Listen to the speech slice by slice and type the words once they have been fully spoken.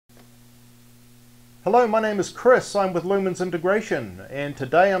Hello, my name is Chris. I'm with Lumens Integration, and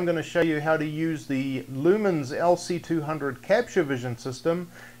today I'm going to show you how to use the Lumens LC200 capture vision system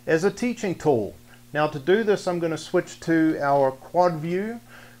as a teaching tool. Now to do this, I'm going to switch to our quad view,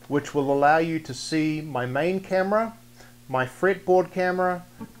 which will allow you to see my main camera, my fretboard camera,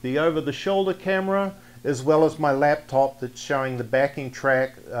 the over-the-shoulder camera, as well as my laptop that's showing the backing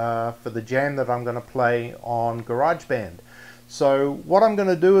track for the jam that I'm going to play on GarageBand. So what I'm going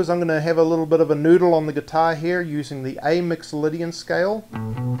to do is I'm going to have a little bit of a noodle on the guitar here using the A Mixolydian scale,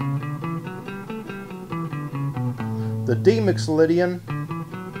 the D Mixolydian,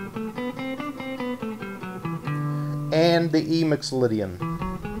 and the E Mixolydian.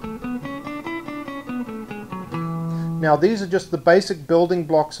 Now these are just the basic building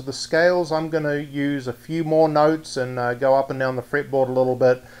blocks of the scales. I'm going to use a few more notes and go up and down the fretboard a little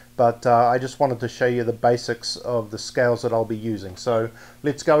bit, but I just wanted to show you the basics of the scales that I'll be using. So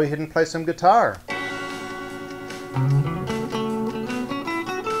let's go ahead and play some guitar.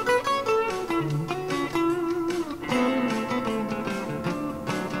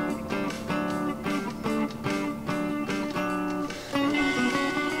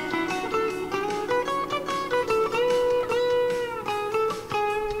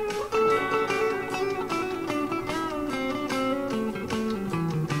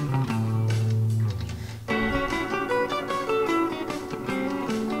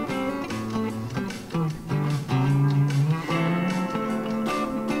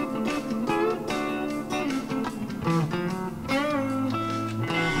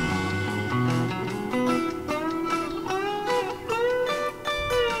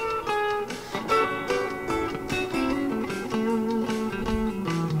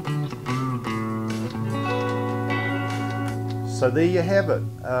 So there you have it.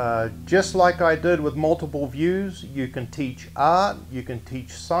 Just like I did with multiple views, you can teach art, you can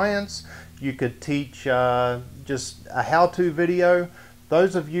teach science, you could teach just a how-to video.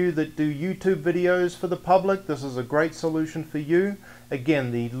 Those of you that do YouTube videos for the public, this is a great solution for you.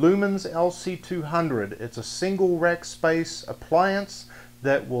 Again, the Lumens LC200, it's a single rack space appliance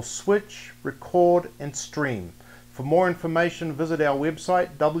that will switch, record, and stream. For more information, visit our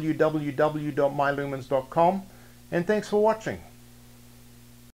website, www.mylumens.com, and thanks for watching.